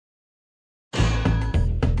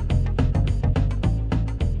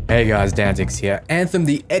Hey guys, Dantix here. Anthem,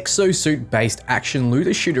 the exosuit-based action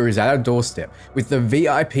looter shooter, is at our doorstep, with the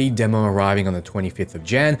VIP demo arriving on the 25th of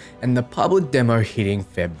Jan and the public demo hitting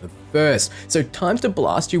Feb the 1st. So time to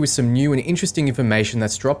blast you with some new and interesting information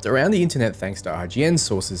that's dropped around the internet thanks to IGN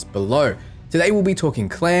sources below. Today we'll be talking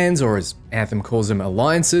clans, or as Anthem calls them,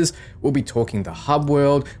 alliances. We'll be talking the hub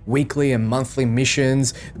world, weekly and monthly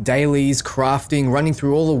missions, dailies, crafting, running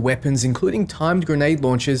through all the weapons, including timed grenade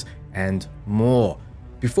launches, and more.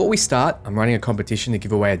 Before we start, I'm running a competition to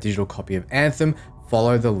give away a digital copy of Anthem.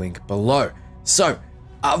 Follow the link below. So,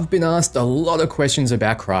 I've been asked a lot of questions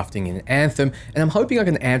about crafting in Anthem, and I'm hoping I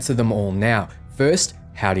can answer them all now. First,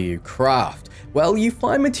 how do you craft? Well, you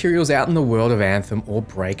find materials out in the world of Anthem or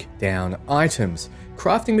break down items.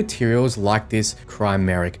 Crafting materials like this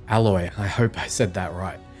chimeric alloy. I hope I said that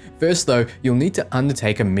right. First though, you'll need to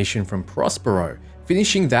undertake a mission from Prospero.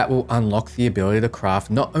 Finishing that will unlock the ability to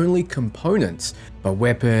craft not only components, but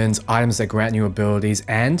weapons, items that grant new abilities,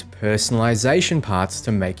 and personalization parts to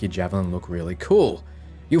make your javelin look really cool.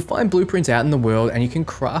 You'll find blueprints out in the world and you can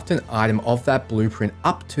craft an item of that blueprint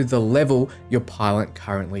up to the level your pilot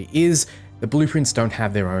currently is. The blueprints don't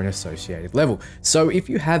have their own associated level. So if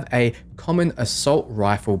you have a common assault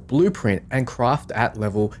rifle blueprint and craft at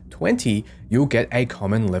level 20, you'll get a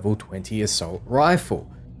common level 20 assault rifle.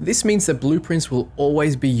 This means that blueprints will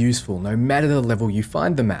always be useful no matter the level you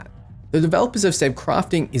find them at. The developers have said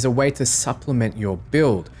crafting is a way to supplement your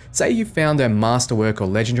build. Say you found a masterwork or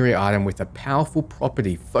legendary item with a powerful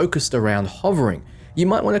property focused around hovering. You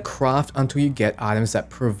might want to craft until you get items that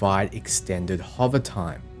provide extended hover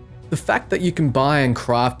time. The fact that you can buy and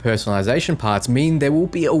craft personalization parts mean there will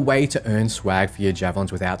be a way to earn swag for your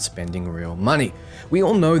javelins without spending real money. We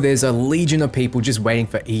all know there's a legion of people just waiting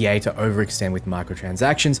for EA to overextend with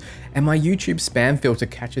microtransactions, and my YouTube spam filter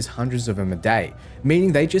catches hundreds of them a day,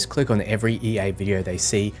 meaning they just click on every EA video they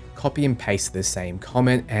see, copy and paste the same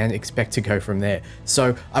comment, and expect to go from there.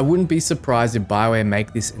 So I wouldn't be surprised if Bioware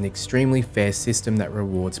make this an extremely fair system that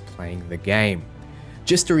rewards playing the game.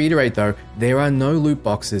 Just to reiterate though, there are no loot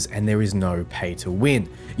boxes and there is no pay to win.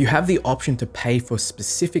 You have the option to pay for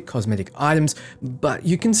specific cosmetic items, but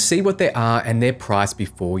you can see what they are and their price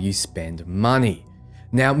before you spend money.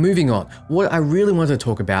 Now moving on, what I really want to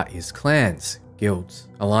talk about is clans, guilds,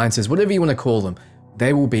 alliances, whatever you want to call them.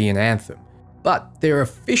 They will be in Anthem. But they're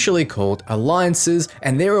officially called alliances,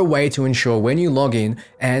 and they're a way to ensure when you log in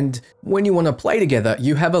and when you want to play together,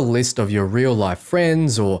 you have a list of your real life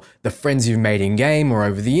friends or the friends you've made in game or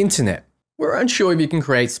over the internet. We're unsure if you can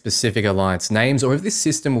create specific alliance names or if this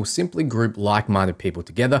system will simply group like-minded people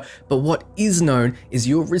together, but what is known is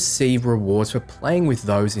you'll receive rewards for playing with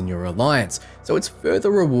those in your alliance, so it's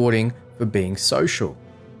further rewarding for being social.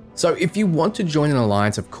 So if you want to join an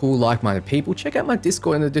alliance of cool like-minded people, check out my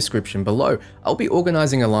Discord in the description below. I'll be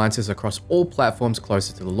organizing alliances across all platforms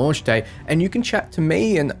closer to the launch date, and you can chat to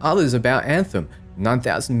me and others about Anthem,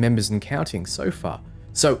 9,000 members and counting so far.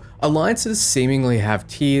 So alliances seemingly have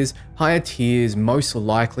tiers. Higher tiers most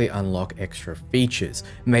likely unlock extra features,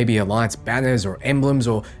 maybe alliance banners or emblems,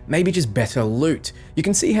 or maybe just better loot. You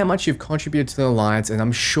can see how much you've contributed to the alliance, and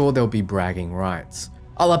I'm sure there'll be bragging rights.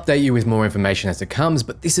 I'll update you with more information as it comes,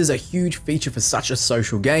 but this is a huge feature for such a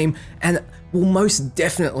social game and will most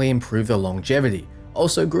definitely improve the longevity.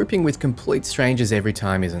 Also, grouping with complete strangers every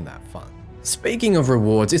time isn't that fun. Speaking of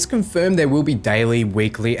rewards, it's confirmed there will be daily,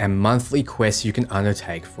 weekly, and monthly quests you can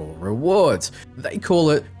undertake for rewards. They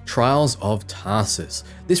call it Trials of Tarsus.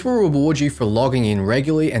 This will reward you for logging in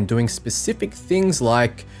regularly and doing specific things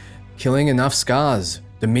like killing enough scars,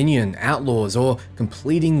 Dominion, Outlaws, or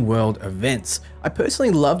completing world events. I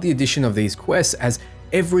personally love the addition of these quests as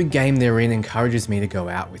every game they're in encourages me to go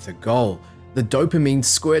out with a goal. The dopamine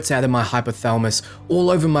squirts out of my hypothalamus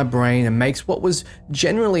all over my brain and makes what was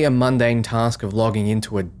generally a mundane task of logging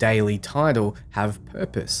into a daily title have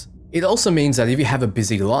purpose. It also means that if you have a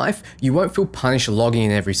busy life, you won't feel punished logging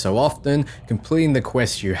in every so often, completing the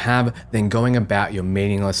quests you have, then going about your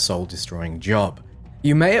meaningless soul-destroying job.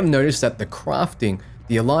 You may have noticed that the crafting,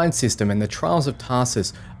 the alliance system, and the Trials of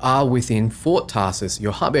Tarsus are within Fort Tarsus,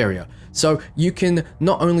 your hub area. So you can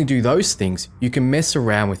not only do those things, you can mess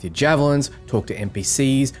around with your javelins, talk to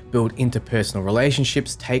NPCs, build interpersonal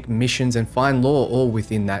relationships, take missions, and find lore all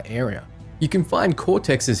within that area. You can find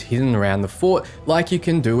cortexes hidden around the fort like you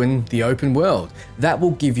can do in the open world. That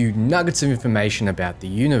will give you nuggets of information about the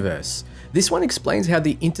universe. This one explains how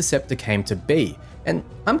the Interceptor came to be, and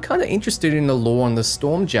I'm kinda interested in the lore on the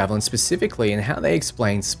Storm Javelin specifically and how they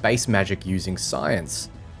explain space magic using science.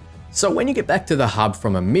 So when you get back to the hub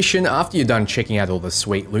from a mission, after you're done checking out all the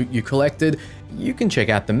sweet loot you collected, you can check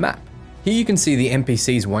out the map. Here you can see the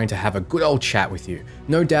NPCs wanting to have a good old chat with you,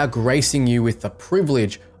 no doubt gracing you with the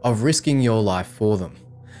privilege of risking your life for them.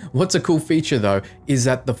 What's a cool feature though is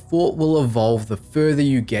that the fort will evolve the further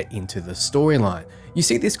you get into the storyline. You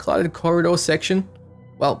see this cluttered corridor section?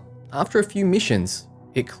 Well, after a few missions,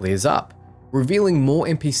 it clears up, revealing more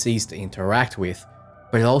NPCs to interact with,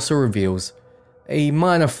 but it also reveals a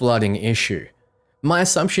minor flooding issue. My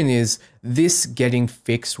assumption is this getting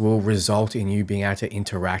fixed will result in you being able to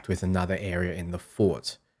interact with another area in the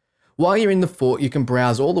fort. While you're in the fort, you can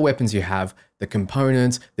browse all the weapons you have, the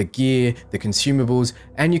components, the gear, the consumables,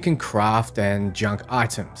 and you can craft and junk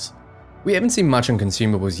items. We haven't seen much on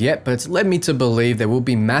consumables yet, but it's led me to believe there will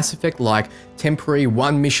be Mass Effect-like temporary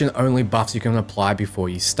one mission only buffs you can apply before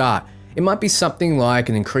you start. It might be something like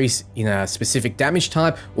an increase in a specific damage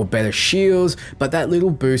type or better shields, but that little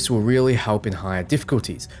boost will really help in higher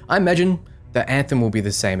difficulties. I imagine the Anthem will be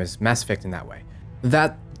the same as Mass Effect in that way.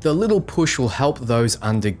 That the little push will help those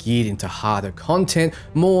under-geared into harder content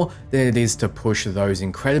more than it is to push those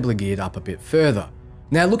incredibly geared up a bit further.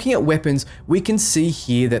 Now looking at weapons, we can see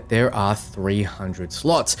here that there are 300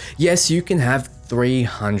 slots. Yes, you can have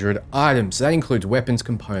 300 items. That includes weapons,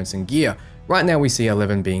 components, and gear. Right now we see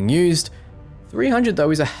 11 being used. 300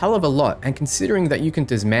 though is a hell of a lot, and considering that you can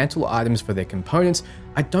dismantle items for their components,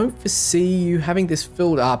 I don't foresee you having this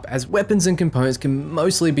filled up, as weapons and components can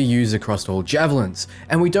mostly be used across all javelins,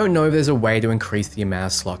 and we don't know if there's a way to increase the amount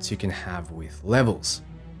of slots you can have with levels.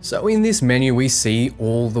 So in this menu we see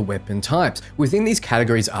all the weapon types. Within these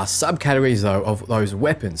categories are subcategories though of those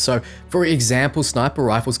weapons. So for example, sniper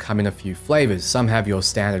rifles come in a few flavors. Some have your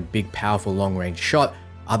standard big powerful long range shot,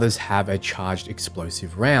 others have a charged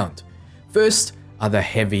explosive round. First are the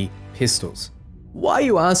heavy pistols. Why,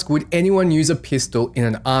 you ask, would anyone use a pistol in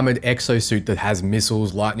an armored exosuit that has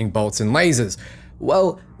missiles, lightning bolts, and lasers?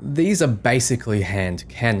 Well, these are basically hand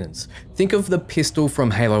cannons. Think of the pistol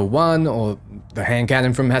from Halo 1 or the hand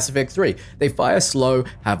cannon from Mass Effect 3. They fire slow,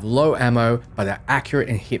 have low ammo, but are accurate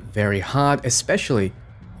and hit very hard, especially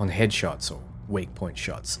on headshots or weak point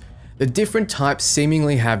shots. The different types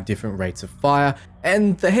seemingly have different rates of fire,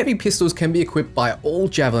 and the heavy pistols can be equipped by all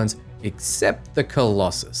javelins except the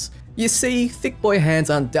Colossus. You see, thick boy hands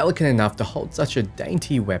aren't delicate enough to hold such a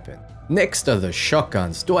dainty weapon. Next are the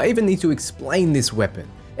shotguns. Do I even need to explain this weapon?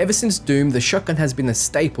 Ever since Doom, the shotgun has been a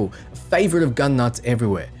staple, a favorite of gun nuts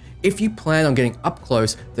everywhere. If you plan on getting up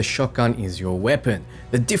close, the shotgun is your weapon.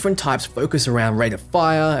 The different types focus around rate of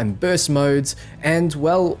fire and burst modes, and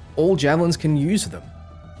well, all javelins can use them.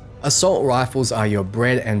 Assault rifles are your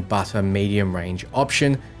bread and butter medium range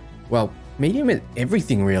option. Well, medium at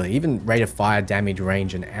everything really, even rate of fire, damage,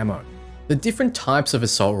 range, and ammo. The different types of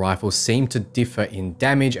assault rifles seem to differ in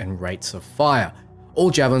damage and rates of fire.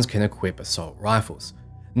 All javelins can equip assault rifles.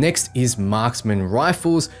 Next is marksman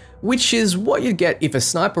rifles, which is what you'd get if a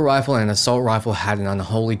sniper rifle and an assault rifle had an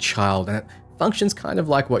unholy child, and it functions kind of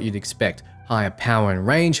like what you'd expect. Higher power and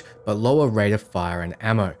range, but lower rate of fire and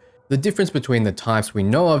ammo. The difference between the types we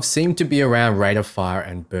know of seem to be around rate of fire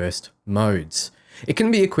and burst modes. It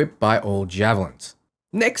can be equipped by all javelins.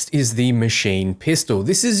 Next is the machine pistol.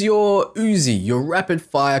 This is your Uzi, your rapid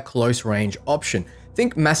fire close range option.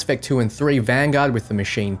 Think Mass Effect 2 and 3 Vanguard with the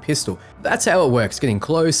machine pistol. That's how it works, getting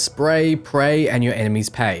close, spray, pray, and your enemies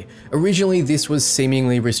pay. Originally this was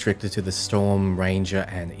seemingly restricted to the Storm, Ranger,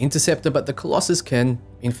 and Interceptor, but the Colossus can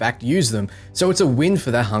in fact use them, so it's a win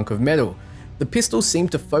for that hunk of metal. The pistols seem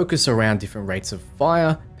to focus around different rates of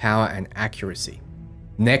fire, power, and accuracy.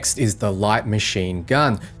 Next is the light machine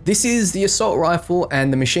gun. This is the assault rifle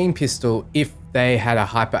and the machine pistol if they had a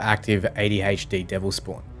hyperactive ADHD devil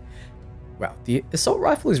spawn. Well, the assault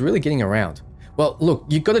rifle is really getting around. Well, look,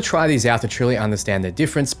 you've got to try these out to truly understand the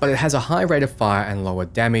difference, but it has a high rate of fire and lower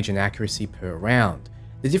damage and accuracy per round.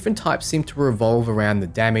 The different types seem to revolve around the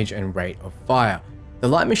damage and rate of fire. The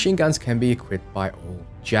light machine guns can be equipped by all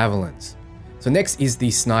javelins. So next is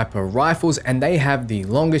the sniper rifles, and they have the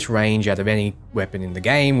longest range out of any weapon in the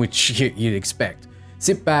game, which you'd expect.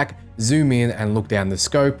 Sit back, zoom in and look down the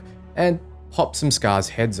scope, and pop some scars'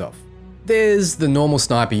 heads off. There's the normal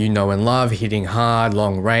sniper you know and love, hitting hard,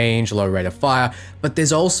 long range, low rate of fire, but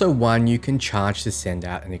there's also one you can charge to send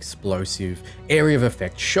out an explosive area of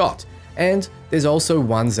effect shot. And there's also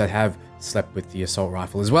ones that have slept with the assault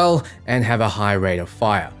rifle as well, and have a high rate of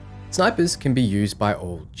fire. Snipers can be used by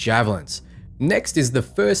all javelins. Next is the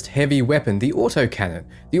first heavy weapon, the autocannon.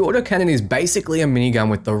 The autocannon is basically a minigun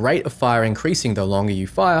with the rate of fire increasing the longer you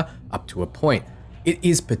fire up to a point. It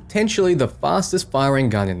is potentially the fastest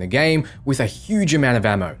firing gun in the game with a huge amount of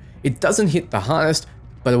ammo. It doesn't hit the hardest,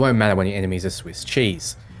 but it won't matter when your enemies are Swiss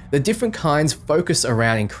cheese. The different kinds focus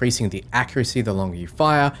around increasing the accuracy the longer you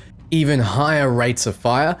fire, even higher rates of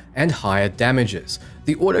fire and higher damages.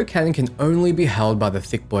 The autocannon can only be held by the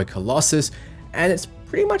thick boy Colossus, and it's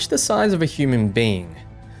pretty much the size of a human being.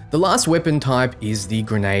 The last weapon type is the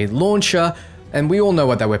grenade launcher, and we all know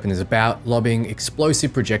what that weapon is about, lobbing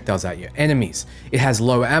explosive projectiles at your enemies. It has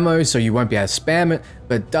low ammo, so you won't be able to spam it,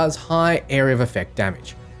 but it does high area of effect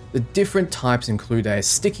damage. The different types include a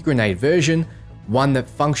sticky grenade version, one that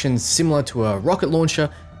functions similar to a rocket launcher,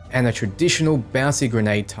 and a traditional bouncy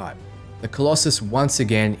grenade type. The Colossus once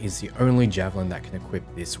again is the only javelin that can equip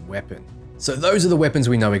this weapon. So those are the weapons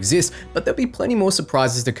we know exist, but there'll be plenty more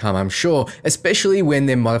surprises to come, I'm sure, especially when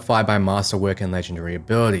they're modified by masterwork and legendary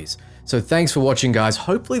abilities. So thanks for watching, guys.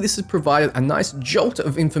 Hopefully this has provided a nice jolt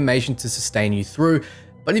of information to sustain you through.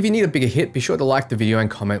 But if you need a bigger hit, be sure to like the video and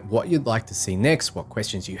comment what you'd like to see next, what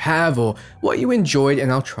questions you have, or what you enjoyed,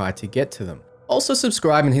 and I'll try to get to them. Also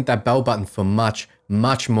subscribe and hit that bell button for much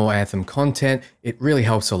more Anthem content. It really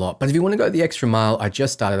helps a lot. But if you want to go the extra mile, I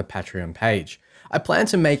just started a Patreon page. I plan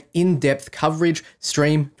to make in-depth coverage,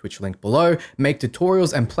 stream, Twitch link below, make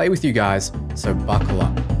tutorials, and play with you guys, so buckle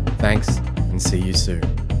up. Thanks, and see you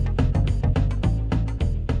soon.